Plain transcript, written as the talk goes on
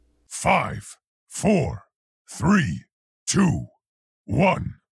5, 4, 3, 2,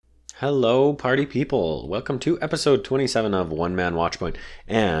 1. Hello, party people. Welcome to episode 27 of One Man Watchpoint,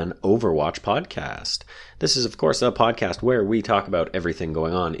 an Overwatch podcast. This is, of course, a podcast where we talk about everything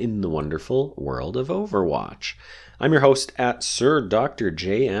going on in the wonderful world of Overwatch. I'm your host at Sir Dr.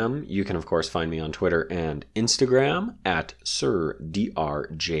 JM. You can, of course, find me on Twitter and Instagram at SirDrJM.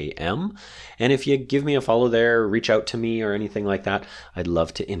 And if you give me a follow there, reach out to me or anything like that, I'd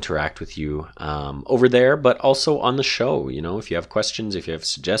love to interact with you over there, but also on the show. You know, if you have questions, if you have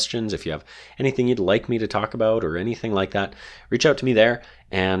suggestions, if you have anything you'd like me to talk about or anything like that, reach out to me there.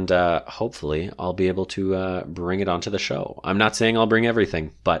 And hopefully I'll be able to bring it onto the show. I'm not saying I'll bring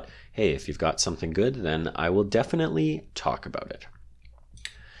everything, but hey, if you've got something good, then I will definitely talk about it.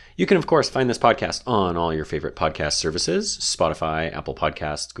 You can, of course, find this podcast on all your favorite podcast services, Spotify, Apple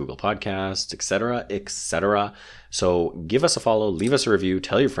Podcasts, Google Podcasts, etc., etc. So give us a follow, leave us a review,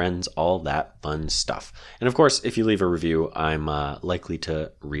 tell your friends, all that fun stuff. And of course, if you leave a review, I'm likely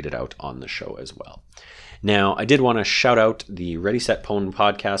to read it out on the show as well. Now, I did want to shout out the Ready, Set, Pwn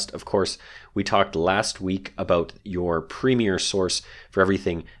podcast. Of course, we talked last week about your premier source for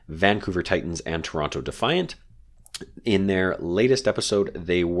everything Vancouver Titans and Toronto Defiant. In their latest episode,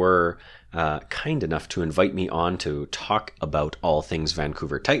 they were kind enough to invite me on to talk about all things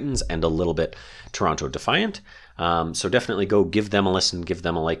Vancouver Titans and a little bit Toronto Defiant. So definitely go give them a listen, give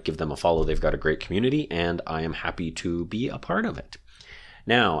them a like, give them a follow. They've got a great community, and I am happy to be a part of it.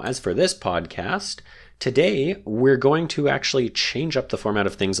 Now, as for this podcast, today, we're going to actually change up the format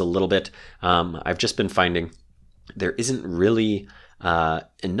of things a little bit. I've just been finding there isn't really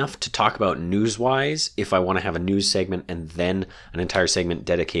enough to talk about news-wise if I want to have a news segment and then an entire segment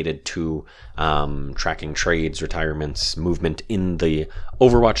dedicated to tracking trades, retirements, movement in the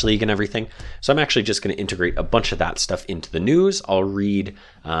Overwatch League and everything. So I'm actually just going to integrate a bunch of that stuff into the news. I'll read,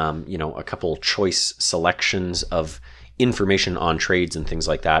 a couple choice selections of information on trades and things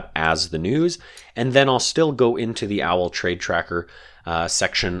like that as the news, and then I'll still go into the OWL Trade Tracker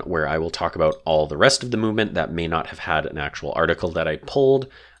section where I will talk about all the rest of the movement that may not have had an actual article that I pulled,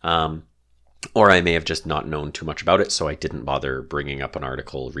 or I may have just not known too much about it, so I didn't bother bringing up an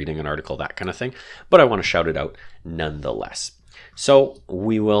article, reading an article, that kind of thing, but I want to shout it out nonetheless. So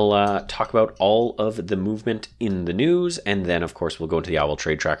we will talk about all of the movement in the news, and then of course we'll go into the OWL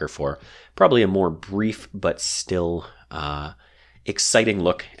Trade Tracker for probably a more brief but still exciting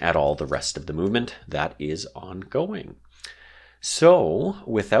look at all the rest of the movement that is ongoing. So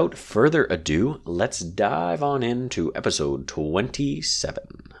without further ado, let's dive on into episode 27.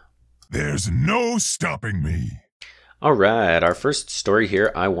 There's no stopping me. All right, our first story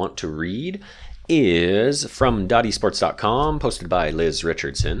here I want to read is from DottieSports.com, posted by Liz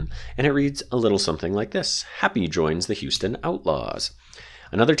Richardson, and it reads a little something like this. Happy joins the Houston Outlaws.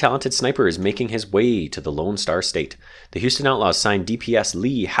 Another talented sniper is making his way to the Lone Star State. The Houston Outlaws signed DPS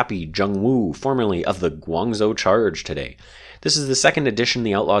Lee Happy Jung-woo, formerly of the Guangzhou Charge, today. This is the second addition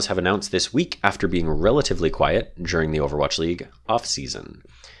the Outlaws have announced this week after being relatively quiet during the Overwatch League off-season.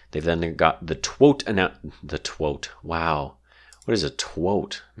 They've then got the TWOT the TWOT. Wow. What is a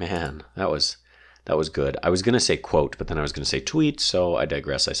TWOT? Man, that was good. I was going to say quote, but then I was going to say tweet, so I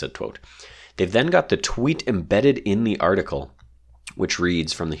digress. I said TWOT. They've then got the tweet embedded in the article, which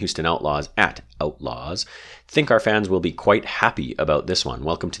reads from the Houston Outlaws at Outlaws. Think our fans will be quite happy about this one.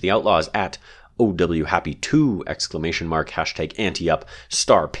 Welcome to the Outlaws at OWHappy2! ! Hashtag ante-up,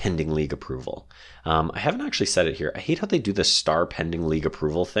 star pending league approval. I haven't actually said it here. I hate how they do the star pending league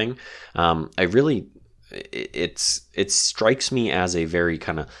approval thing. It strikes me as a very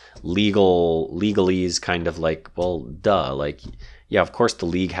kind of legalese kind of like, well, duh. Like, yeah, of course the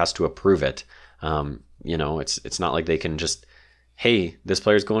league has to approve it. It's not like they can just, hey, this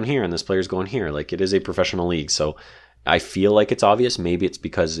player's going here and this player's going here. Like, it is a professional league. So I feel like it's obvious. Maybe it's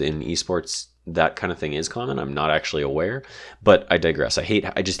because in esports that kind of thing is common. I'm not actually aware, but I digress.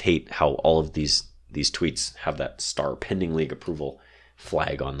 I just hate how all of these tweets have that star pending league approval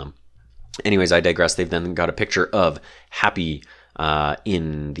flag on them. Anyways, I digress. They've then got a picture of Happy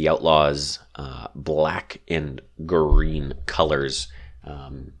in the Outlaws black and green colors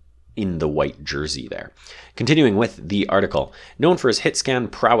in the white jersey there. Continuing with the article. Known for his hit scan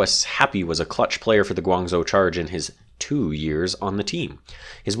prowess, Happy was a clutch player for the Guangzhou Charge in his 2 years on the team.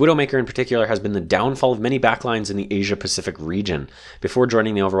 His Widowmaker in particular has been the downfall of many backlines in the Asia-Pacific region. Before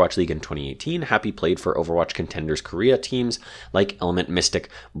joining the Overwatch League in 2018, Happy played for Overwatch Contenders Korea teams like Element Mystic,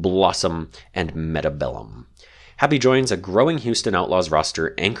 Blossom, and Metabellum. Happy joins a growing Houston Outlaws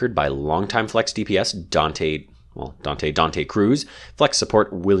roster anchored by longtime flex DPS Dante Dante Cruz, flex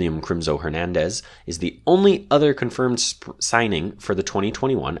support William Crimzo Hernandez is the only other confirmed signing for the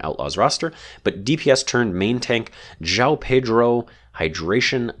 2021 Outlaws roster, but DPS turned main tank João Pedro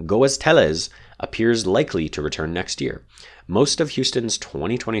Hydration Goes Teles appears likely to return next year. Most of Houston's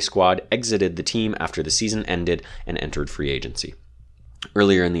 2020 squad exited the team after the season ended and entered free agency.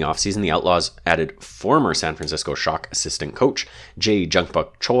 Earlier in the offseason, the Outlaws added former San Francisco Shock assistant coach Jay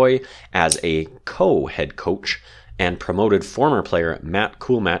Junkbuck Choi as a co-head coach and promoted former player Matt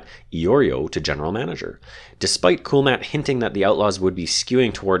Coolmat Iorio to general manager. Despite Coolmat hinting that the Outlaws would be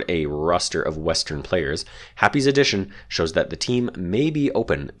skewing toward a roster of Western players, Happy's addition shows that the team may be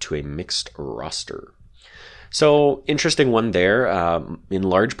open to a mixed roster. So, interesting one there, in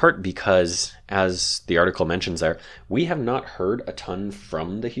large part because, as the article mentions there, we have not heard a ton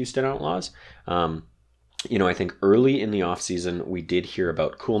from the Houston Outlaws. I think early in the offseason, we did hear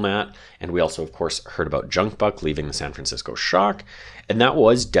about Coolmat, and we also, of course, heard about Junkbuck leaving the San Francisco Shock, and that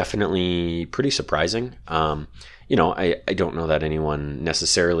was definitely pretty surprising. I don't know that anyone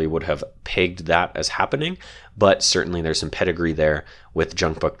necessarily would have pegged that as happening, but certainly there's some pedigree there with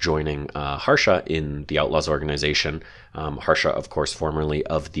Junkbuck joining Harsha in the Outlaws organization. Harsha, of course, formerly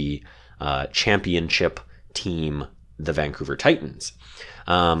of the championship team, the Vancouver Titans.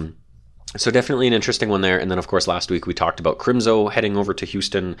 So definitely an interesting one there. And then, of course, last week we talked about Crimzo heading over to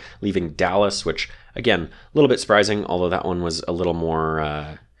Houston, leaving Dallas, which, again, a little bit surprising, although that one was a little more...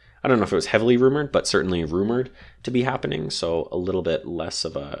 I don't know if it was heavily rumored, but certainly rumored to be happening. So a little bit less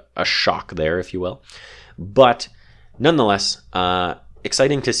of a shock there, if you will. But nonetheless,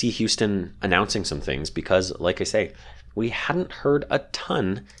 exciting to see Houston announcing some things because, like I say, we hadn't heard a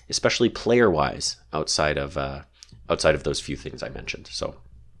ton, especially player-wise, outside of those few things I mentioned. So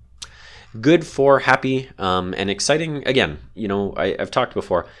good for Happy and exciting. Again, I've talked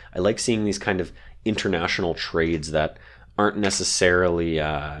before. I like seeing these kind of international trades that aren't necessarily,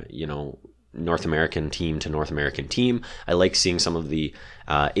 North American team to North American team. I like seeing some of the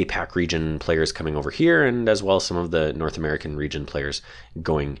APAC region players coming over here, and as well some of the North American region players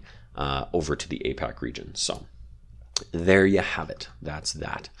going over to the APAC region. So there you have it. That's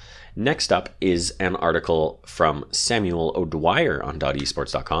that. Next up is an article from Samuel O'Dwyer on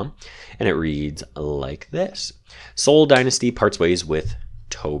 .esports.com, and it reads like this. Seoul Dynasty parts ways with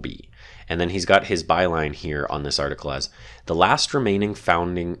Toby. And then he's got his byline here on this article as, the last remaining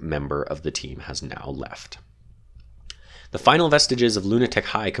founding member of the team has now left. The final vestiges of Lunatic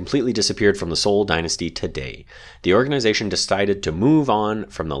High completely disappeared from the Seoul Dynasty today. The organization decided to move on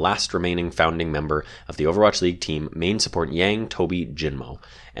from the last remaining founding member of the Overwatch League team, main support Yang Toby Jinmo.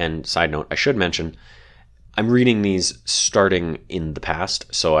 And side note, I should mention, I'm reading these starting in the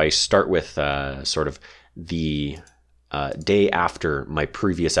past, so I start with sort of the day after my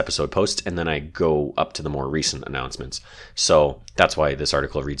previous episode posts, and then I go up to the more recent announcements. So that's why this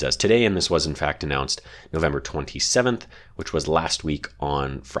article reads as today, and this was in fact announced November 27th, which was last week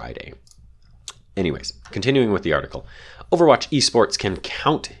on Friday. Anyways, continuing with the article. Overwatch esports can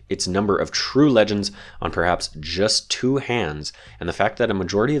count its number of true legends on perhaps just 2 hands, and the fact that a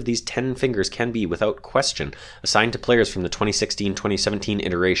majority of these 10 fingers can be, without question, assigned to players from the 2016-2017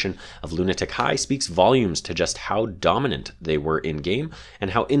 iteration of Lunatic High speaks volumes to just how dominant they were in-game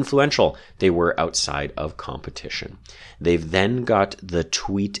and how influential they were outside of competition. They've then got the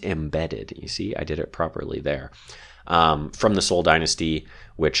tweet embedded. You see, I did it properly there. From the Seoul Dynasty,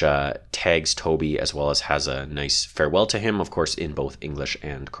 which tags Toby as well as has a nice farewell to him, of course, in both English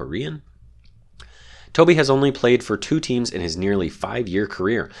and Korean. Toby has only played for 2 teams in his nearly 5-year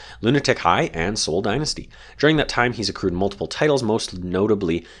career, Lunatic High and Seoul Dynasty. During that time, he's accrued multiple titles, most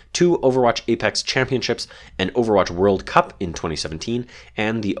notably 2 Overwatch Apex Championships, an Overwatch World Cup in 2017,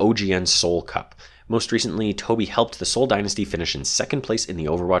 and the OGN Seoul Cup. Most recently, Toby helped the Seoul Dynasty finish in 2nd place in the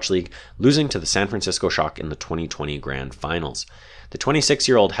Overwatch League, losing to the San Francisco Shock in the 2020 Grand Finals. The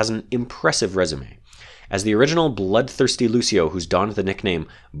 26-year-old has an impressive resume. As the original bloodthirsty Lucio who's donned the nickname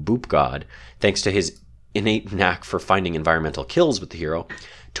Boop God, thanks to his innate knack for finding environmental kills with the hero,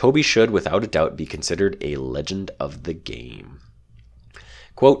 Toby should without a doubt be considered a legend of the game.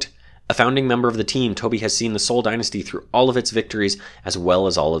 Quote, a founding member of the team, Toby has seen the Seoul Dynasty through all of its victories as well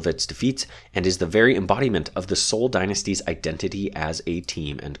as all of its defeats, and is the very embodiment of the Seoul Dynasty's identity as a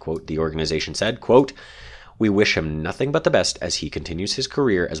team, end quote. The organization said, quote, we wish him nothing but the best as he continues his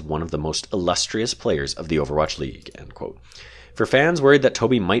career as one of the most illustrious players of the Overwatch League, end quote. For fans worried that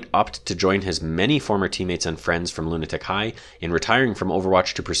Toby might opt to join his many former teammates and friends from Lunatic High in retiring from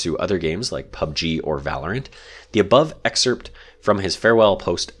Overwatch to pursue other games like PUBG or Valorant, the above excerpt from his farewell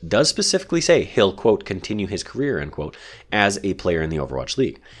post does specifically say he'll, quote, continue his career, end quote, as a player in the Overwatch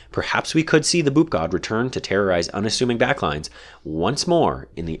League. Perhaps we could see the Boop God return to terrorize unassuming backlines once more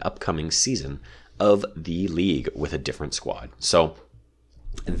in the upcoming season of the league with a different squad. So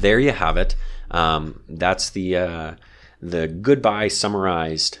there you have it. That's the goodbye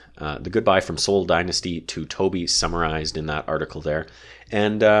summarized, the goodbye from Seoul Dynasty to Toby summarized in that article there.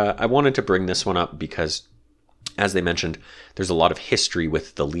 And I wanted to bring this one up because, as they mentioned, there's a lot of history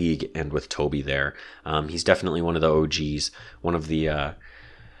with the league and with Toby there. He's definitely one of the OGs, one of the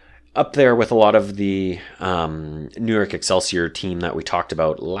up there with a lot of the New York Excelsior team that we talked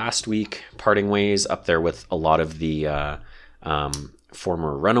about last week, parting ways, up there with a lot of the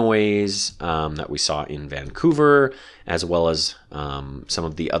former Runaways that we saw in Vancouver, as well as some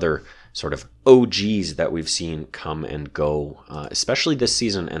of the other sort of OGs that we've seen come and go, especially this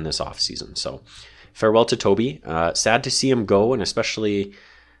season and this off season. So farewell to Toby. Sad to see him go, and especially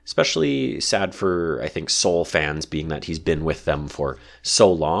sad for, I think, Seoul fans, being that he's been with them for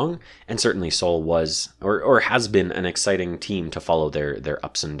so long. And certainly Seoul was or has been an exciting team to follow their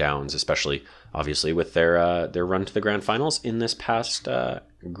ups and downs, especially obviously with their run to the grand finals in this past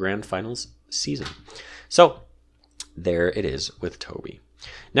grand finals season. So there it is with Toby.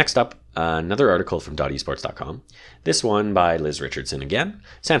 Next up, another article from .esports.com. This one by Liz Richardson again.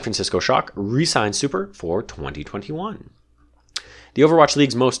 San Francisco Shock re-signs Super for 2021. The Overwatch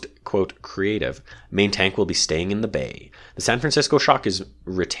League's most, quote, creative main tank will be staying in the Bay. The San Francisco Shock is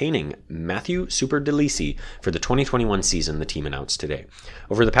retaining Matthew Super Delisi for the 2021 season, the team announced today.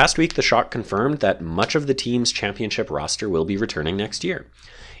 Over the past week, the Shock confirmed that much of the team's championship roster will be returning next year.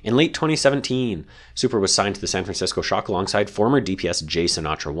 In late 2017, Super was signed to the San Francisco Shock alongside former DPS Jay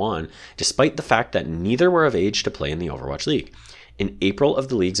Sinatra Wan, despite the fact that neither were of age to play in the Overwatch League. In April of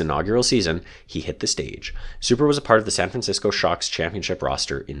the league's inaugural season, he hit the stage. Super was a part of the San Francisco Shock's championship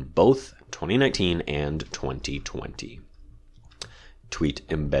roster in both 2019 and 2020. Tweet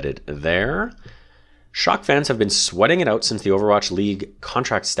embedded there. Shock fans have been sweating it out since the Overwatch League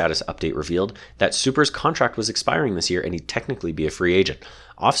contract status update revealed that Super's contract was expiring this year and he'd technically be a free agent.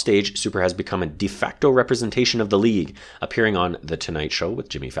 Offstage, Super has become a de facto representation of the league, appearing on The Tonight Show with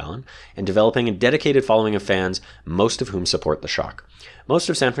Jimmy Fallon, and developing a dedicated following of fans, most of whom support the Shock. Most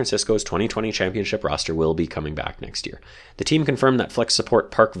of San Francisco's 2020 championship roster will be coming back next year. The team confirmed that flex support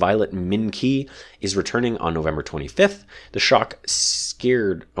Park Violet Min Ki is returning on November 25th. The Shock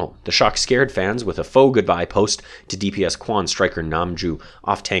scared fans with a faux goodbye post to DPS Quan, striker Namju,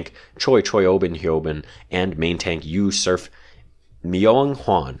 off tank Choi Obin Hyobin, and main tank Yu Surf Myoung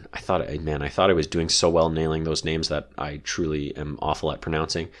Hwan. I thought I was doing so well nailing those names that I truly am awful at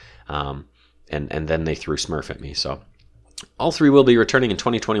pronouncing. And then they threw Smurf at me. So all three will be returning in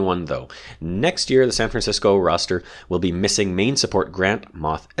 2021, though. Next year, the San Francisco roster will be missing main support Grant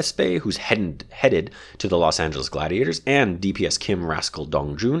Moth Espe, who's headed to the Los Angeles Gladiators, and DPS Kim Rascal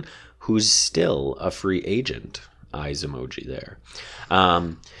Dongjun, who's still a free agent. Eyes emoji there.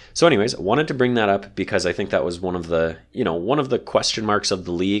 So anyways, wanted to bring that up because I think that was one of the question marks of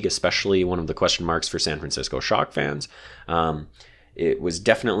the league, especially one of the question marks for San Francisco Shock fans. It was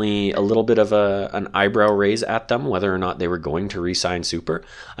definitely a little bit of an eyebrow raise at them whether or not they were going to re-sign Super.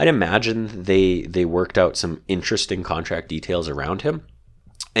 I'd imagine they worked out some interesting contract details around him.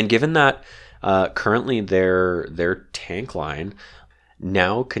 And given that currently their tank line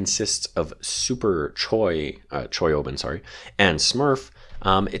now consists of Super Choi Obin, and Smurf,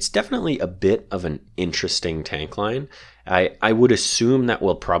 it's definitely a bit of an interesting tank line. I would assume that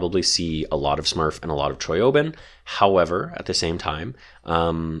we'll probably see a lot of Smurf and a lot of Choi Obin. However, at the same time,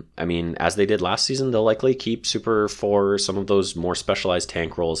 as they did last season, they'll likely keep Super for some of those more specialized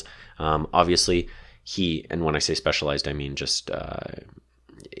tank roles. Obviously, and when I say specialized, I mean just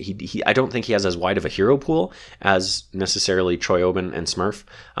I don't think he has as wide of a hero pool as necessarily Choi Obin and Smurf.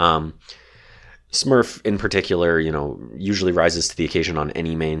 Smurf in particular, usually rises to the occasion on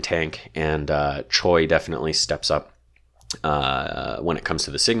any main tank, and Choi definitely steps up when it comes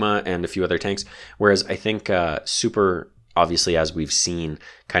to the Sigma and a few other tanks. Whereas I think Super, obviously, as we've seen,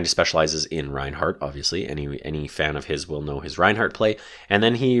 kind of specializes in Reinhardt. Obviously, any fan of his will know his Reinhardt play, and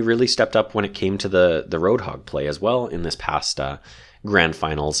then he really stepped up when it came to the Roadhog play as well in this past grand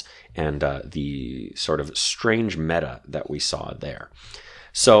finals and the sort of strange meta that we saw there.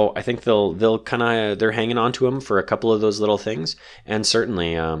 So I think they're hanging on to him for a couple of those little things, and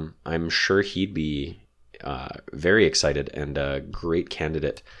certainly I'm sure he'd be very excited and a great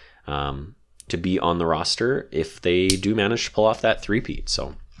candidate to be on the roster if they do manage to pull off that three-peat.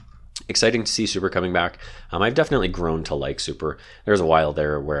 So exciting to see Super coming back. I've definitely grown to like Super. There was a while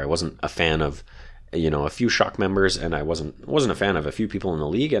there where I wasn't a fan of a few Shock members, and I wasn't a fan of a few people in the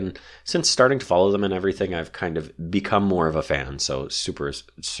league. And since starting to follow them and everything, I've kind of become more of a fan. So Super is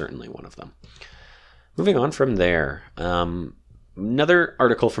certainly one of them. Moving on from there, another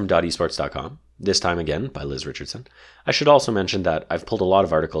article from .esports.com. This time again by Liz Richardson. I should also mention that I've pulled a lot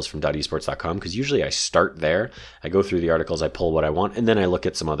of articles from .esports.com because usually I start there. I go through the articles, I pull what I want, and then I look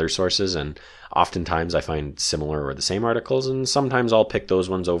at some other sources, and oftentimes I find similar or the same articles, and sometimes I'll pick those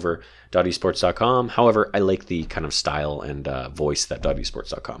ones over .esports.com. However, I like the kind of style and voice that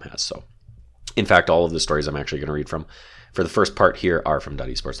 .esports.com has. So, in fact, all of the stories I'm actually going to read from for the first part here are from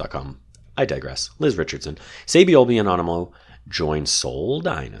 .esports.com. I digress. Liz Richardson. Saebyeolbe and Onamo join Seoul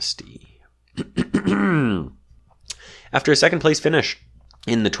Dynasty. After a second place finish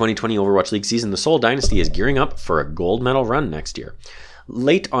in the 2020 Overwatch League season, the Seoul Dynasty is gearing up for a gold medal run next year.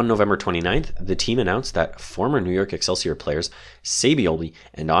 Late on November 29th, the team announced that former New York Excelsior players Saebyeolbe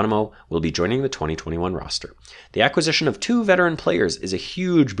and Onamo will be joining the 2021 roster. The acquisition of two veteran players is a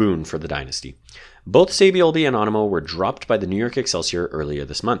huge boon for the Dynasty. Both Saebyeolbe and Onamo were dropped by the New York Excelsior earlier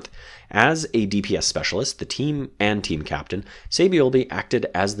this month. As a DPS specialist, the team captain, Saebyeolbe acted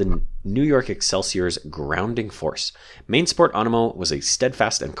as the New York Excelsior's grounding force. Main support Onamo was a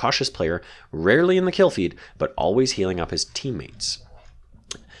steadfast and cautious player, rarely in the kill feed, but always healing up his teammates.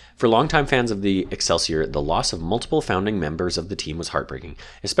 For longtime fans of the Excelsior, the loss of multiple founding members of the team was heartbreaking,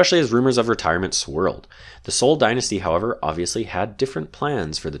 especially as rumors of retirement swirled. The Seoul Dynasty, however, obviously had different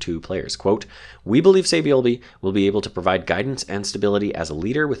plans for the two players. Quote, "We believe Saebyeolbe will be able to provide guidance and stability as a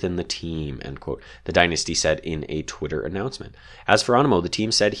leader within the team," end quote, the Dynasty said in a Twitter announcement. As for Onamo, the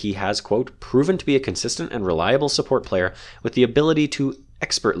team said he has, quote, "proven to be a consistent and reliable support player with the ability to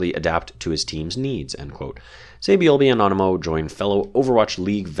expertly adapt to his team's needs," end quote. Saebyeolbe and Onamo join fellow Overwatch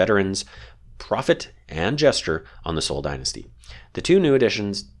League veterans Prophet and Gesture on the Seoul Dynasty. The two new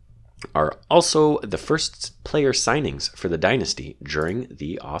additions are also the first player signings for the Dynasty during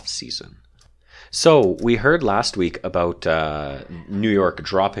the off-season. So, we heard last week about New York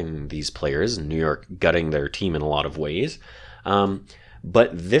dropping these players, New York gutting their team in a lot of ways.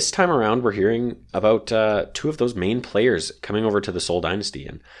 But this time around, we're hearing about two of those main players coming over to the Seoul Dynasty.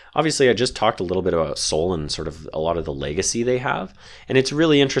 And obviously, I just talked a little bit about Seoul and sort of a lot of the legacy they have. And it's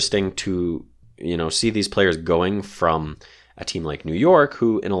really interesting to, see these players going from a team like New York,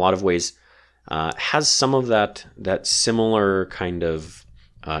 who in a lot of ways has some of that similar kind of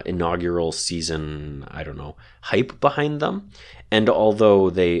inaugural season, hype behind them. And although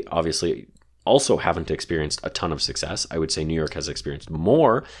they obviously also haven't experienced a ton of success, I would say New York has experienced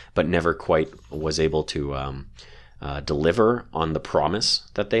more, but never quite was able to deliver on the promise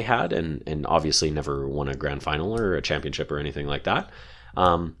that they had, and obviously never won a grand final or a championship or anything like that.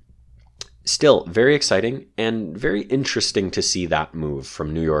 Still, very exciting and very interesting to see that move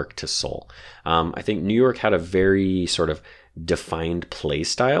from New York to Seoul. I think New York had a very sort of defined play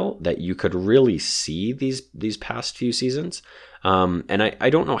style that you could really see these past few seasons. And I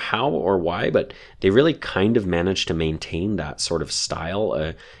don't know how or why, but they really kind of managed to maintain that sort of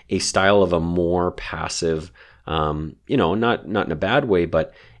style, a style of a more passive, not in a bad way,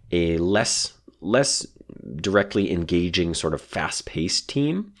 but a less directly engaging sort of fast-paced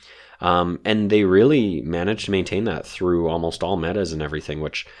team. And they really managed to maintain that through almost all metas and everything,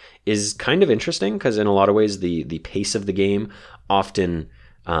 which is kind of interesting because in a lot of ways the pace of the game often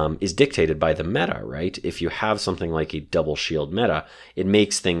is dictated by the meta, right? If you have something like a double shield meta, it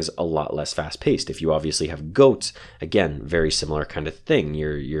makes things a lot less fast-paced. If you obviously have goats, again, very similar kind of thing.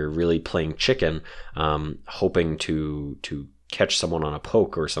 You're really playing chicken, hoping to catch someone on a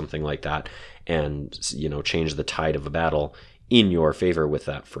poke or something like that, and change the tide of a battle in your favor with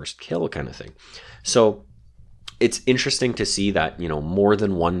that first kill kind of thing. So it's interesting to see that, more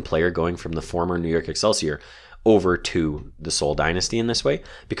than one player going from the former New York Excelsior over to the Seoul Dynasty in this way,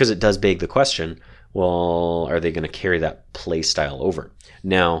 because it does beg the question, well, are they going to carry that play style over?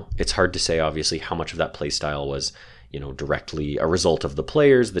 Now, it's hard to say, obviously, how much of that play style was, directly a result of the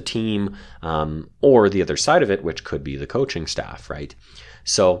players, the team, or the other side of it, which could be the coaching staff, right?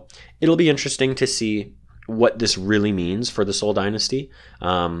 So it'll be interesting to see what this really means for the Seoul Dynasty.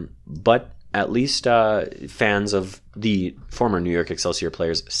 But at least fans of the former New York Excelsior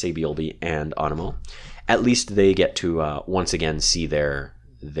players, Saebyeolbe and Onamo, at least they get to once again see their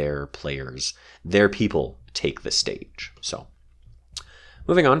players, their people take the stage. So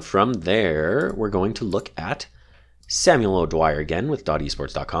moving on from there, we're going to look at Samuel O'Dwyer again with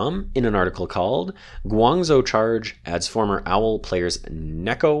 .esports.com in an article called Guangzhou Charge adds former Owl players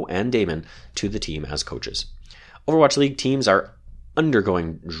Neko and Damon to the team as coaches. Overwatch League teams are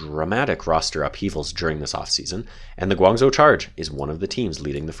undergoing dramatic roster upheavals during this offseason, and the Guangzhou Charge is one of the teams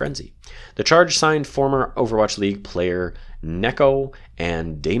leading the frenzy. The Charge signed former Overwatch League player Neko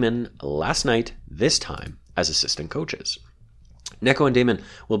and Damon last night, this time as assistant coaches. Neko and Damon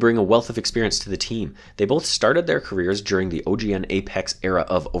will bring a wealth of experience to the team. They both started their careers during the OGN Apex era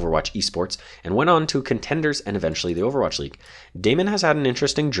of Overwatch esports and went on to Contenders and eventually the Overwatch League. Damon has had an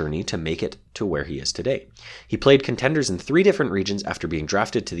interesting journey to make it to where he is today. He played Contenders in 3 different regions after being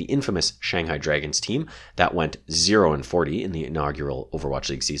drafted to the infamous Shanghai Dragons team that went 0-40 in the inaugural Overwatch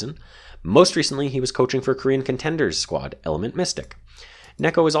League season. Most recently, he was coaching for Korean Contenders squad Element Mystic.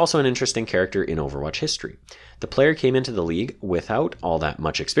 Neko is also an interesting character in Overwatch history. The player came into the league without all that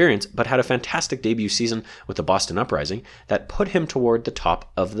much experience, but had a fantastic debut season with the Boston Uprising that put him toward the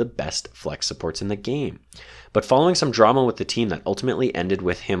top of the best flex supports in the game. But following some drama with the team that ultimately ended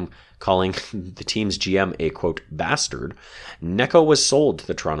with him calling the team's GM a, quote, bastard, Neko was sold to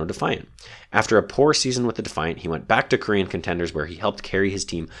the Toronto Defiant. After a poor season with the Defiant, he went back to Korean Contenders where he helped carry his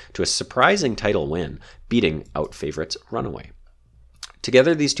team to a surprising title win, beating out favorites Runaway.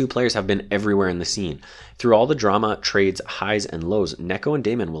 Together, these two players have been everywhere in the scene. Through all the drama, trades, highs, and lows, Neko and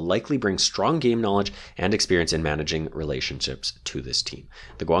Damon will likely bring strong game knowledge and experience in managing relationships to this team.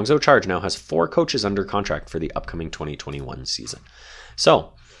 The Guangzhou Charge now has 4 coaches under contract for the upcoming 2021 season.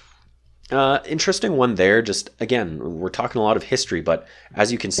 So, interesting one there. Just, again, we're talking a lot of history, but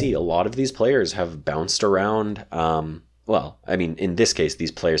as you can see, a lot of these players have bounced around. In this case,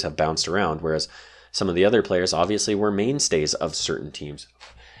 these players have bounced around, whereas some of the other players obviously were mainstays of certain teams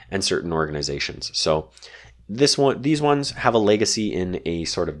and certain organizations. So these ones have a legacy in a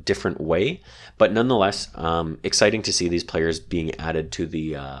sort of different way, but nonetheless, exciting to see these players being added to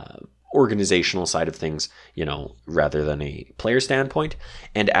the organizational side of things, rather than a player standpoint.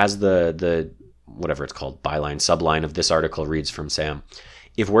 And as the whatever it's called, byline, subline of this article reads from Sam,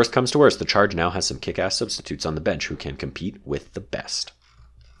 if worse comes to worse, the Charge now has some kick-ass substitutes on the bench who can compete with the best.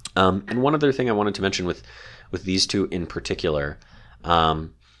 And one other thing I wanted to mention with these two in particular,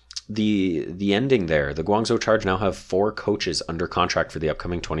 the ending there, the Guangzhou Charge now have 4 coaches under contract for the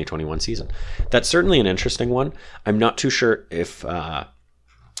upcoming 2021 season. That's certainly an interesting one. I'm not too sure if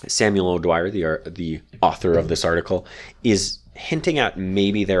Samuel O'Dwyer, the author of this article, is hinting at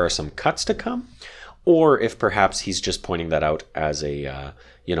maybe there are some cuts to come, or if perhaps he's just pointing that out as I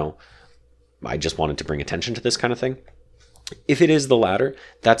just wanted to bring attention to this kind of thing. If it is the latter,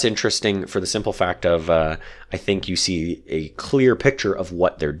 that's interesting for the simple fact of I think you see a clear picture of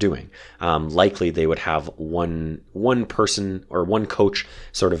what they're doing. Likely they would have one person or one coach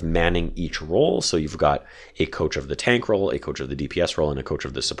sort of manning each role. So you've got a coach of the tank role, a coach of the DPS role, and a coach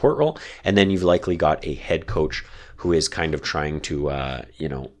of the support role. And then you've likely got a head coach who is kind of trying to,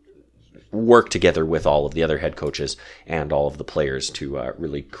 work together with all of the other head coaches and all of the players to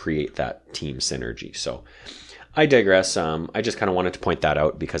really create that team synergy. So I digress. I just kind of wanted to point that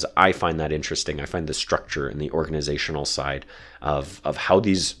out because I find that interesting. I find the structure and the organizational side of how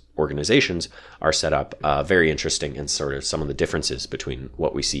these organizations are set up very interesting, and sort of some of the differences between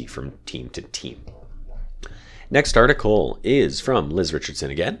what we see from team to team. Next article is from Liz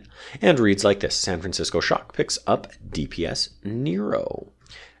Richardson again, and reads like this. San Francisco Shock picks up DPS Nero.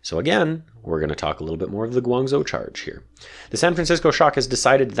 So again, we're going to talk a little bit more of the Guangzhou Charge here. The San Francisco Shock has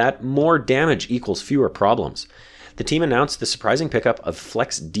decided that more damage equals fewer problems. The team announced the surprising pickup of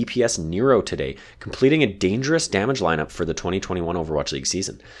Flex DPS Nero today, completing a dangerous damage lineup for the 2021 Overwatch League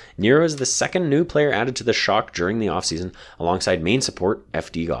season. Nero is the second new player added to the Shock during the offseason, alongside main support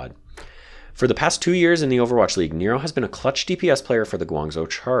FD God. For the past 2 years in the Overwatch League, Nero has been a clutch DPS player for the Guangzhou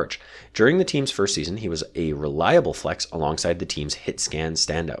Charge. During the team's first season, he was a reliable flex alongside the team's hit scan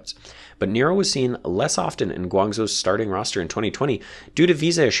standouts. But Nero was seen less often in Guangzhou's starting roster in 2020 due to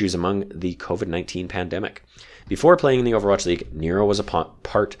visa issues among the COVID-19 pandemic. Before playing in the Overwatch League, Nero was a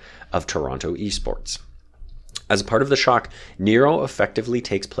part of Toronto Esports. As a part of the Shock, Nero effectively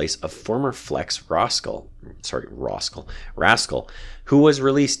takes place of former flex Rascal, who was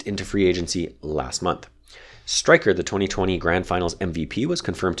released into free agency last month. Striker, the 2020 Grand Finals MVP, was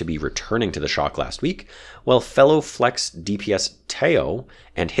confirmed to be returning to the Shock last week, while fellow flex DPS Teo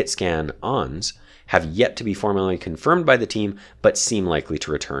and Hitscan Ons have yet to be formally confirmed by the team, but seem likely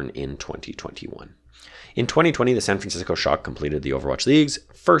to return in 2021. In 2020, the San Francisco Shock completed the Overwatch League's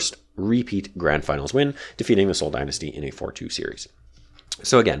first repeat Grand Finals win, defeating the Seoul Dynasty in a 4-2 series.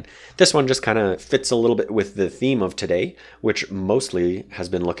 So again, this one just kind of fits a little bit with the theme of today, which mostly has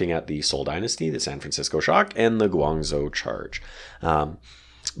been looking at the Seoul Dynasty, the San Francisco Shock, and the Guangzhou Charge.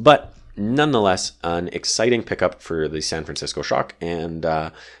 But nonetheless, an exciting pickup for the San Francisco Shock. And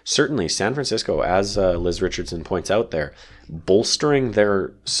certainly San Francisco, as Liz Richardson points out there, bolstering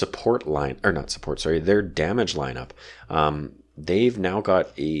their support line, or not support, sorry, their damage lineup. They've now got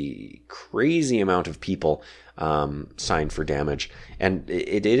a crazy amount of people signed for damage. And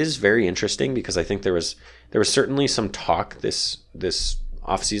it is very interesting because I think there was certainly some talk this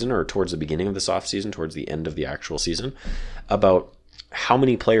offseason, or towards the beginning of this offseason, towards the end of the actual season, about how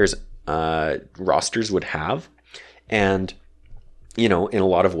many players rosters would have. And, you know, in a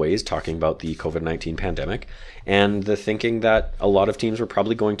lot of ways, talking about the COVID-19 pandemic and the thinking that a lot of teams were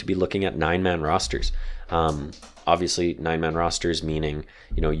probably going to be looking at 9-man rosters. Obviously, 9-man rosters meaning,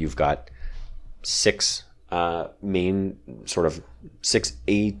 you know, you've got 6 main, sort of 6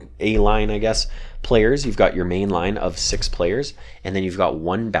 A line, I guess, players. You've got your main line of 6 players, and then you've got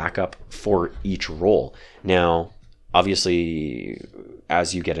 1 backup for each role. Now, obviously,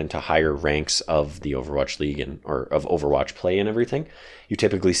 as you get into higher ranks of the Overwatch League or of Overwatch play and everything, you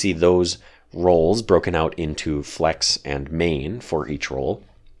typically see those roles broken out into flex and main for each role.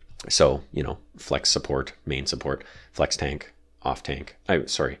 So, you know, flex support, flex tank, off tank.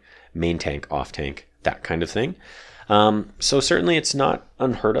 Main tank, off tank, that kind of thing. So certainly it's not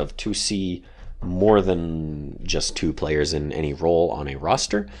unheard of to see more than just 2 players in any role on a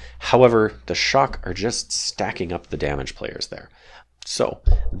roster. However, the Shock are just stacking up the damage players there. So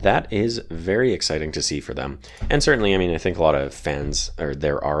that is very exciting to see for them. And certainly, I mean, I think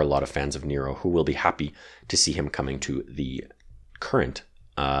there are a lot of fans of Nero who will be happy to see him coming to the current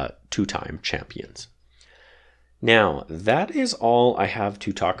 2-time champions. Now, that is all I have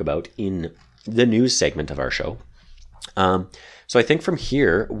to talk about in the news segment of our show. So I think from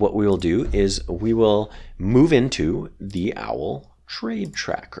here, what we will do is we will move into the Owl Trade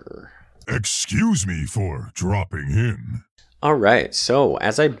Tracker. Excuse me for dropping in. All right, so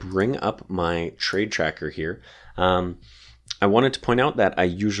as I bring up my trade tracker here, I wanted to point out that I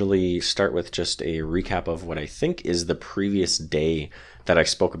usually start with just a recap of what I think is the previous day that I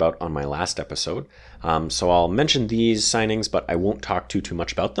spoke about on my last episode. So I'll mention these signings, but I won't talk too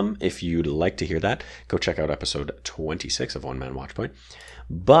much about them. If you'd like to hear that, go check out episode 26 of One Man Watchpoint.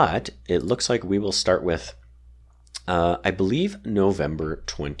 But it looks like we will start with, I believe, November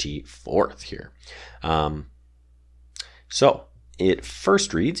 24th here. So it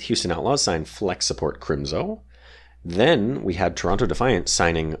first reads, Houston Outlaws signed flex support Crimzo. Then we had Toronto Defiant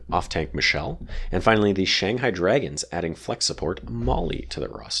signing off-tank Michelle. And finally, the Shanghai Dragons adding flex support Molly to their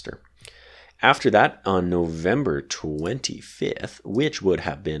roster. After that, on November 25th, which would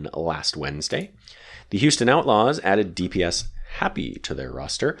have been last Wednesday, the Houston Outlaws added DPS Happy to their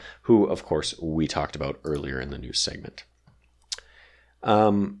roster, who, of course, we talked about earlier in the news segment.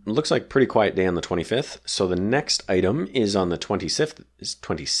 Looks like pretty quiet day on the 25th. So the next item is on the 26th.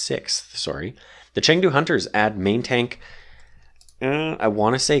 The Chengdu Hunters add main tank. I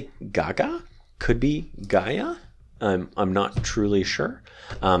want to say Gaga, could be Gaia. I'm not truly sure.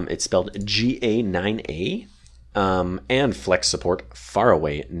 It's spelled GA9A. And flex support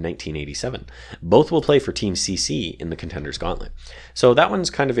Faraway 1987. Both will play for Team CC in the Contenders Gauntlet. So that one's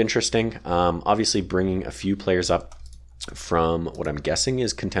kind of interesting. Obviously bringing a few players up from what I'm guessing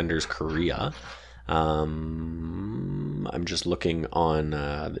is Contenders Korea. I'm just looking on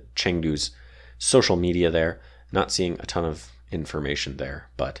Chengdu's social media there, not seeing a ton of information there,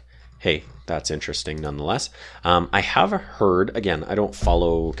 but hey, that's interesting nonetheless. I have heard, again, I don't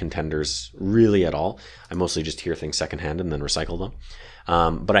follow Contenders really at all. I mostly just hear things secondhand and then recycle them.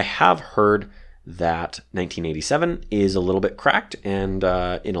 But I have heard that 1987 is a little bit cracked and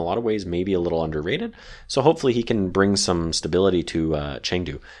in a lot of ways maybe a little underrated. So hopefully he can bring some stability to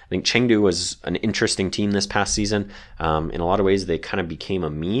Chengdu. I think Chengdu was an interesting team this past season. In a lot of ways they kind of became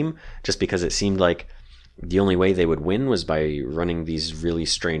a meme just because it seemed like the only way they would win was by running these really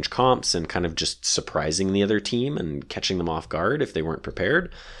strange comps and kind of just surprising the other team and catching them off guard if they weren't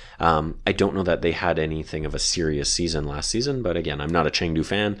prepared. I don't know that they had anything of a serious season last season, but again, I'm not a Chengdu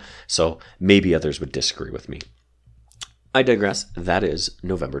fan, so maybe others would disagree with me. I digress. That is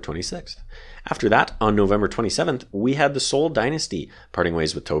November 26th. After that, on November 27th, we had the Seoul Dynasty parting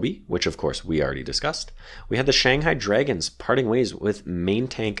ways with Toby, which of course we already discussed. We had the Shanghai Dragons parting ways with main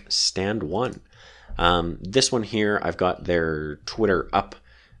tank Stand One. This one here, I've got their Twitter up.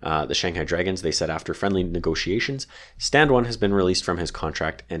 The Shanghai Dragons, they said after friendly negotiations, Stand One has been released from his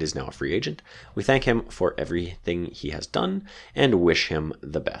contract and is now a free agent. We thank him for everything he has done and wish him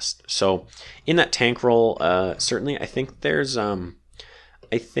the best. So in that tank role, certainly I think there's a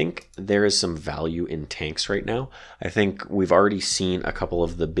I think there is some value in tanks right now. I think we've already seen a couple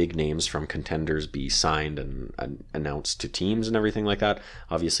of the big names from contenders be signed and announced to teams and everything like that.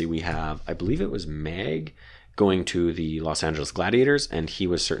 Obviously, we have, I believe it was Mag going to the Los Angeles Gladiators, and he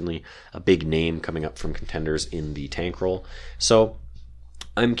was certainly a big name coming up from contenders in the tank role. So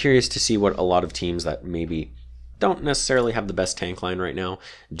I'm curious to see what a lot of teams that maybe don't necessarily have the best tank line right now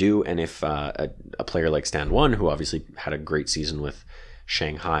do, and if a player like Stan One, who obviously had a great season with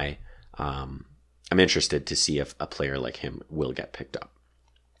Shanghai, I'm interested to see if a player like him will get picked up.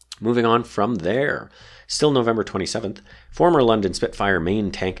 Moving on from there, still November 27th, former London Spitfire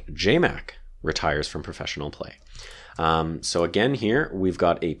main tank J-Mac retires from professional play. So again, here we've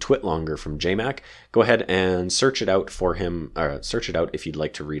got a twit longer from J-Mac. Go ahead and search it out for him. Search it out if you'd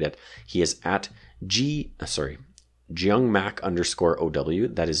like to read it. He is at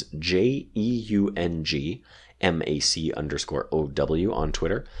Jeungmac_OW. That is JEUNGMAC_OW on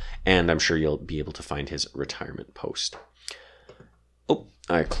Twitter. And I'm sure you'll be able to find his retirement post. Oh,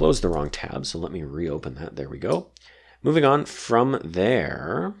 I closed the wrong tab, so let me reopen that. There we go. Moving on from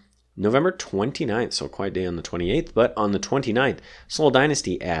there, November 29th, so quiet day on the 28th, but on the 29th, Seoul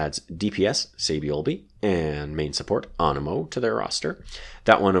Dynasty adds DPS, Sabiolbi, and main support, Onimo, to their roster.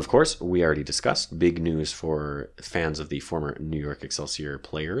 That one, of course, we already discussed. Big news for fans of the former New York Excelsior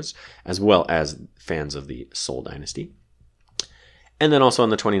players, as well as fans of the Seoul Dynasty. And then also on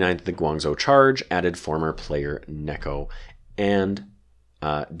the 29th, the Guangzhou Charge added former player Neko and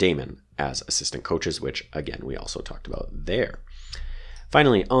Damon as assistant coaches, which, again, we also talked about there.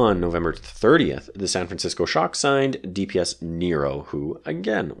 Finally, on November 30th, the San Francisco Shock signed DPS Nero, who,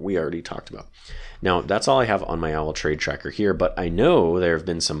 again, we already talked about. Now, that's all I have on my Owl trade tracker here, but I know there have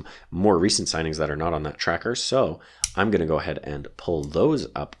been some more recent signings that are not on that tracker, so I'm going to go ahead and pull those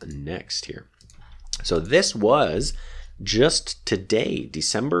up next here. So this was just today,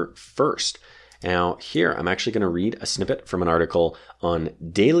 December 1st. Now, here, I'm actually going to read a snippet from an article on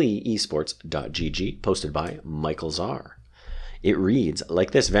dailyesports.gg posted by Michael Czar. It reads like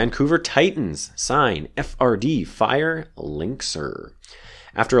this: Vancouver Titans sign FRD Fire Linkser.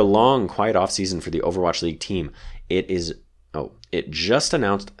 After a long, quiet offseason for the Overwatch League team, it just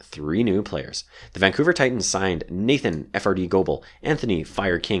announced 3 new players. The Vancouver Titans signed Nathan FRD Goebel, Anthony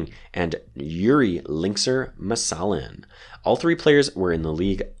Fire King, and Yuri Linkser Masalin. All 3 players were in the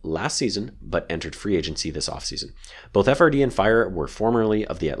league last season, but entered free agency this offseason. Both FRD and Fire were formerly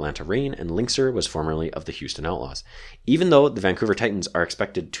of the Atlanta Reign, and Linkser was formerly of the Houston Outlaws. Even though the Vancouver Titans are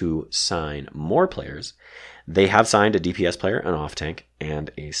expected to sign more players, they have signed a DPS player, an off-tank,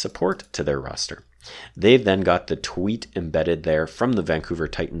 and a support to their roster. They've then got the tweet embedded there from the Vancouver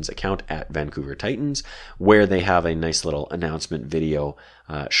Titans account at Vancouver Titans, where they have a nice little announcement video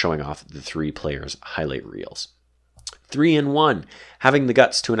showing off the 3 players' highlight reels. 3 in 1. Having the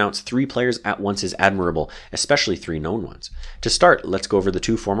guts to announce 3 players at once is admirable, especially 3 known ones. To start, let's go over the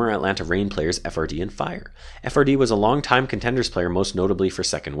 2 former Atlanta Reign players, FRD and Fire. FRD was a long-time Contenders player, most notably for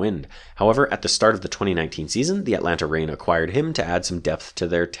Second Wind. However, at the start of the 2019 season, the Atlanta Reign acquired him to add some depth to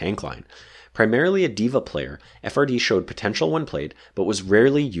their tank line. Primarily a diva player, FRD showed potential when played, but was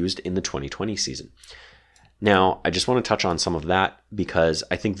rarely used in the 2020 season. Now, I just want to touch on some of that because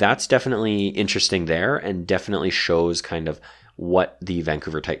I think that's definitely interesting there and definitely shows kind of what the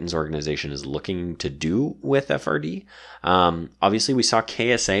Vancouver Titans organization is looking to do with FRD. Obviously, we saw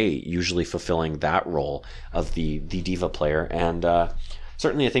KSA usually fulfilling that role of the diva player, and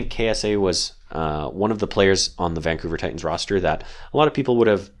certainly I think KSA was one of the players on the Vancouver Titans roster that a lot of people would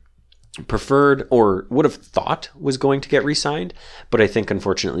have preferred or would have thought was going to get re-signed, but I think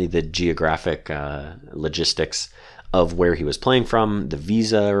unfortunately the geographic logistics of where he was playing from, the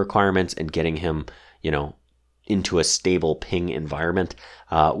visa requirements, and getting him, into a stable ping environment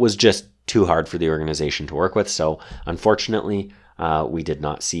was just too hard for the organization to work with. So unfortunately, we did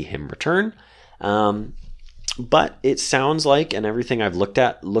not see him return. But it sounds like, and everything I've looked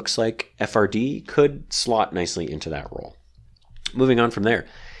at looks like FRD could slot nicely into that role. Moving on from there.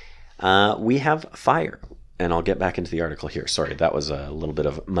 We have Fire, and I'll get back into the article here. Sorry, that was a little bit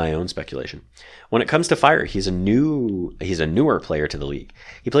of my own speculation. When it comes to Fire, he's a newer player to the league.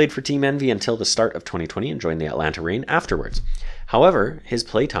 He played for Team Envy until the start of 2020 and joined the Atlanta Reign afterwards. However, his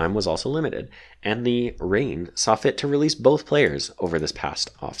playtime was also limited, and the Reign saw fit to release both players over this past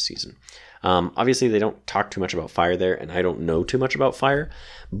offseason. Obviously, they don't talk too much about Fire there, and I don't know too much about Fire,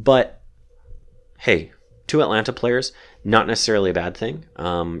 but hey, 2 Atlanta players, not necessarily a bad thing.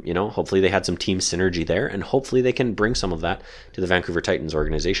 Hopefully they had some team synergy there, and hopefully they can bring some of that to the Vancouver Titans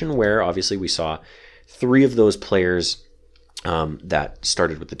organization, where obviously we saw 3 of those players that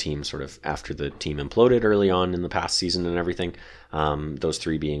started with the team sort of after the team imploded early on in the past season and everything. Those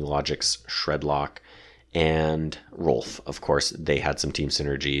three being Logix, Shredlock, and Rolf. Of course, they had some team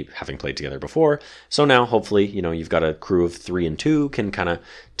synergy having played together before. So now, hopefully, you've got a crew of 3 and 2 can kind of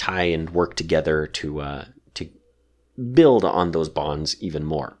tie and work together to build on those bonds even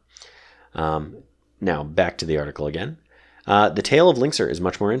more. Now, back to the article again. The tale of Linkzr is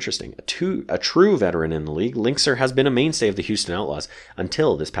much more interesting. A true veteran in the league, Linkzr has been a mainstay of the Houston Outlaws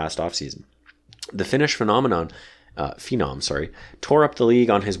until this past offseason. The Finnish phenom, tore up the league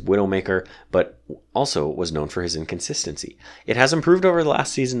on his Widowmaker, but also was known for his inconsistency. It has improved over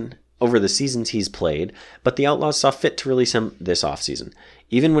the seasons he's played, but the Outlaws saw fit to release him this offseason.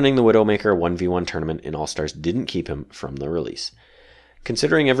 Even winning the Widowmaker 1v1 tournament in All-Stars didn't keep him from the release.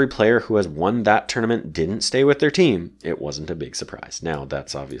 Considering every player who has won that tournament didn't stay with their team, it wasn't a big surprise. Now,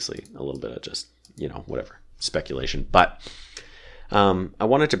 that's obviously a little bit of just, speculation. But I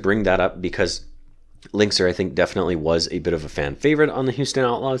wanted to bring that up because Linkzr, I think, definitely was a bit of a fan favorite on the Houston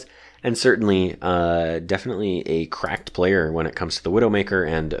Outlaws, and certainly definitely a cracked player when it comes to the Widowmaker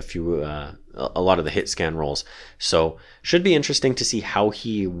and a lot of the hit scan roles. So should be interesting to see how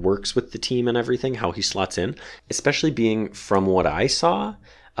he works with the team and everything, how he slots in, especially being from what I saw,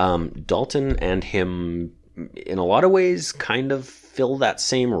 Dalton and him in a lot of ways kind of fill that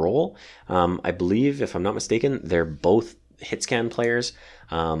same role. I believe, if I'm not mistaken, they're both hit scan players.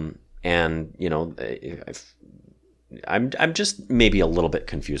 And, I'm just maybe a little bit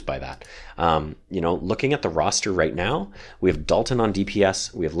confused by that. Looking at the roster right now, we have Dalton on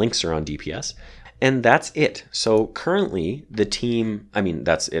DPS, we have Linkzr on DPS, and that's it. So currently the team,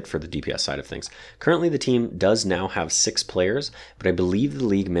 that's it for the DPS side of things. Currently the team does now have 6 players, but I believe the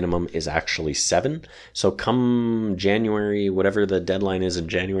league minimum is actually 7. So come January, whatever the deadline is in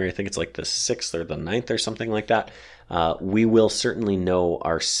January, I think it's like the 6th or the 9th or something like that, we will certainly know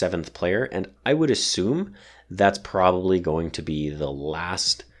our 7th player, and I would assume that's probably going to be the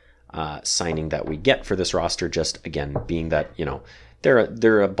last signing that we get for this roster, just again being that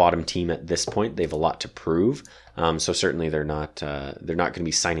they're a bottom team at this point. They have a lot to prove, so certainly they're not going to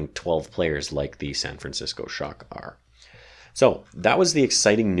be signing 12 players like the San Francisco Shock are. So that was the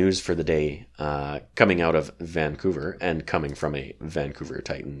exciting news for the day, coming out of Vancouver and coming from a Vancouver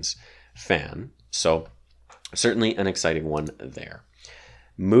Titans fan. So certainly an exciting one there.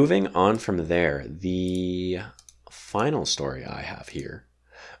 Moving on from there, the final story I have here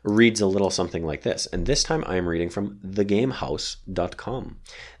reads a little something like this, and this time I am reading from thegamehouse.com,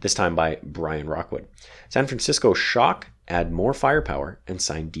 this time by Brian Rockwood. San Francisco Shock add more firepower and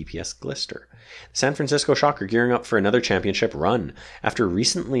sign DPS Glister. The San Francisco Shock are gearing up for another championship run. After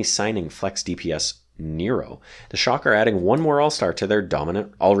recently signing Flex DPS Nero, the Shock are adding one more All-Star to their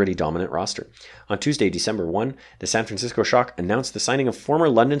already dominant roster. On Tuesday, December 1, the San Francisco Shock announced the signing of former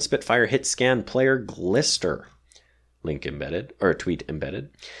London Spitfire hit scan player Glister. Link embedded, or tweet embedded.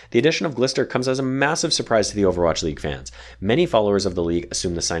 The addition of Glister comes as a massive surprise to the Overwatch League fans. Many followers of the league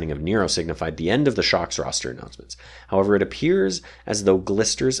assume the signing of Nero signified the end of the Shock's roster announcements. However, it appears as though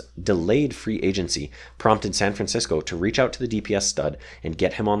Glister's delayed free agency prompted San Francisco to reach out to the DPS stud and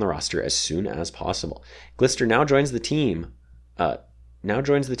get him on the roster as soon as possible. Glister now joins the team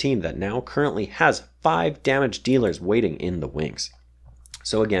that now currently has 5 damage dealers waiting in the wings.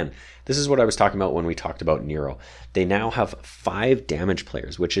 So again, this is what I was talking about when we talked about Nero. They now have 5 damage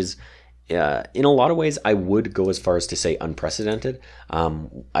players, which is, in a lot of ways, I would go as far as to say unprecedented.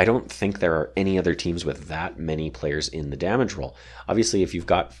 I don't think there are any other teams with that many players in the damage role. Obviously, if you've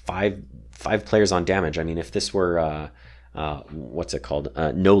got five players on damage, if this were,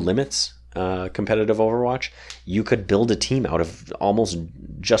 No Limits competitive Overwatch, you could build a team out of almost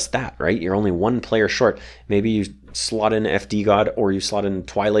just that, right? You're only 1 player short. Maybe you slot in FD God, or you slot in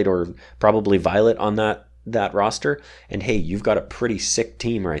Twilight, or probably Violet on that roster, and hey, you've got a pretty sick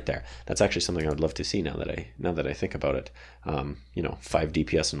team right there. That's actually something I would love to see now that I think about it. 5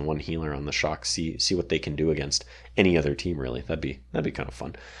 DPS and 1 healer on the Shock. See what they can do against any other team. Really, that'd be kind of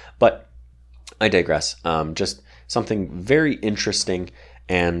fun. But I digress. Just something very interesting.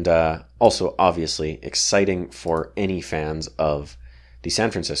 And also, obviously, exciting for any fans of the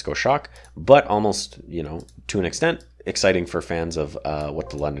San Francisco Shock, but almost, to an extent, exciting for fans of what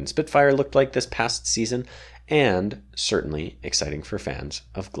the London Spitfire looked like this past season, and certainly exciting for fans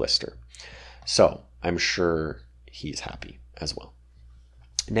of Glister. So I'm sure he's happy as well.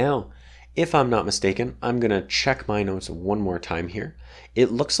 Now, if I'm not mistaken, I'm going to check my notes one more time here.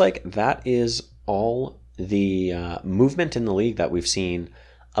 It looks like that is all the movement in the league that we've seen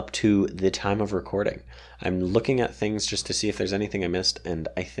up to the time of recording. I'm looking at things just to see if there's anything I missed, and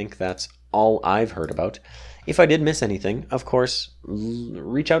I think that's all I've heard about. If I did miss anything, of course,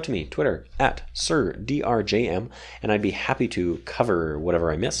 reach out to me, Twitter, at SirDRJM, and I'd be happy to cover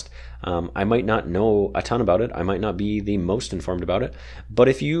whatever I missed. I might not know a ton about it. I might not be the most informed about it. But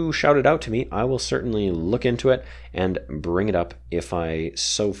if you shout it out to me, I will certainly look into it and bring it up if I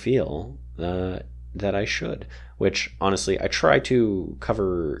so feel that I should. Which, honestly, I try to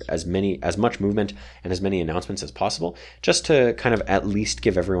cover as much movement and as many announcements as possible, just to kind of at least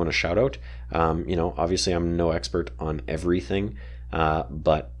give everyone a shout out. Obviously I'm no expert on everything,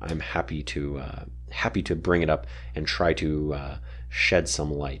 but I'm happy to bring it up and try to shed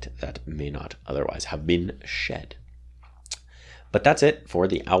some light that may not otherwise have been shed. But that's it for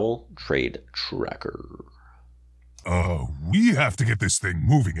the Owl Trade Tracker. We have to get this thing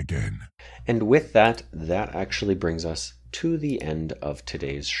moving again. And with that actually brings us to the end of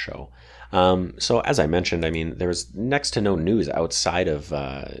today's show. So as I mentioned, there was next to no news outside of,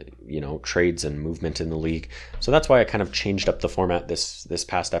 trades and movement in the league. So that's why I kind of changed up the format this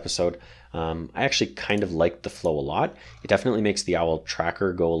past episode. I actually kind of liked the flow a lot. It definitely makes the Owl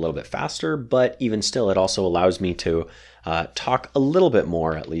Tracker go a little bit faster, but even still, it also allows me to talk a little bit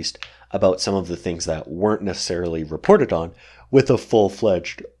more, at least, about some of the things that weren't necessarily reported on with a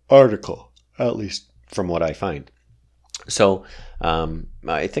full-fledged article, at least from what I find. So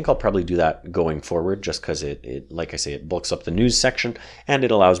I think I'll probably do that going forward, just because it, like I say, it bulks up the news section, and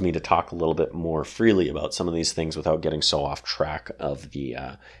it allows me to talk a little bit more freely about some of these things without getting so off track of the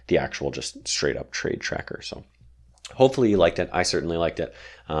actual just straight up trade tracker. So hopefully you liked it. I certainly liked it.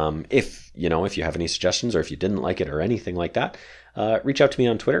 If you have any suggestions, or if you didn't like it or anything like that, reach out to me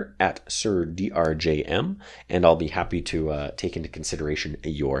on Twitter at SirDRJM, and I'll be happy to take into consideration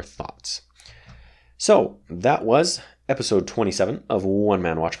your thoughts. So that was episode 27 of One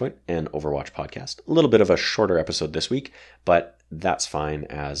Man Watchpoint, an Overwatch podcast. A little bit of a shorter episode this week, but that's fine,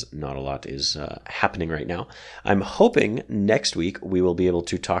 as not a lot is happening right now. I'm hoping next week we will be able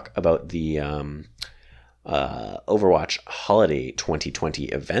to talk about the Overwatch Holiday 2020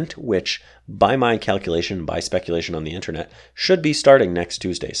 event, which by my calculation, by speculation on the internet, should be starting next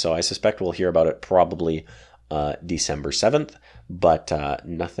Tuesday. So I suspect we'll hear about it probably December 7th, but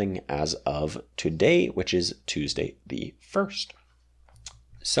nothing as of today, which is Tuesday the 1st.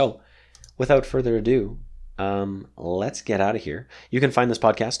 So without further ado, let's get out of here. You can find this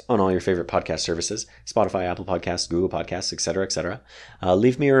podcast on all your favorite podcast services: Spotify, Apple Podcasts, Google Podcasts, etc., etc.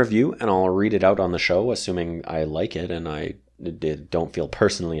 Leave me a review and I'll read it out on the show, assuming I like it and I don't feel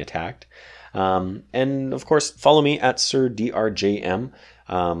personally attacked. And of course, follow me at SirDRJM.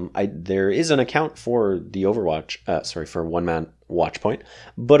 There is an account for the Overwatch, for One Man Watchpoint,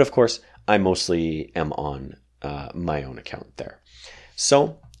 but of course, I mostly am on my own account there.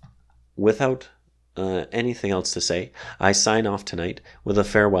 So, without anything else to say, I sign off tonight with a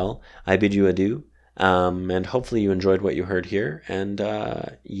farewell. I bid you adieu, and hopefully you enjoyed what you heard here, and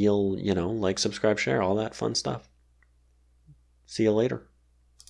you'll, like, subscribe, share, all that fun stuff. See you later.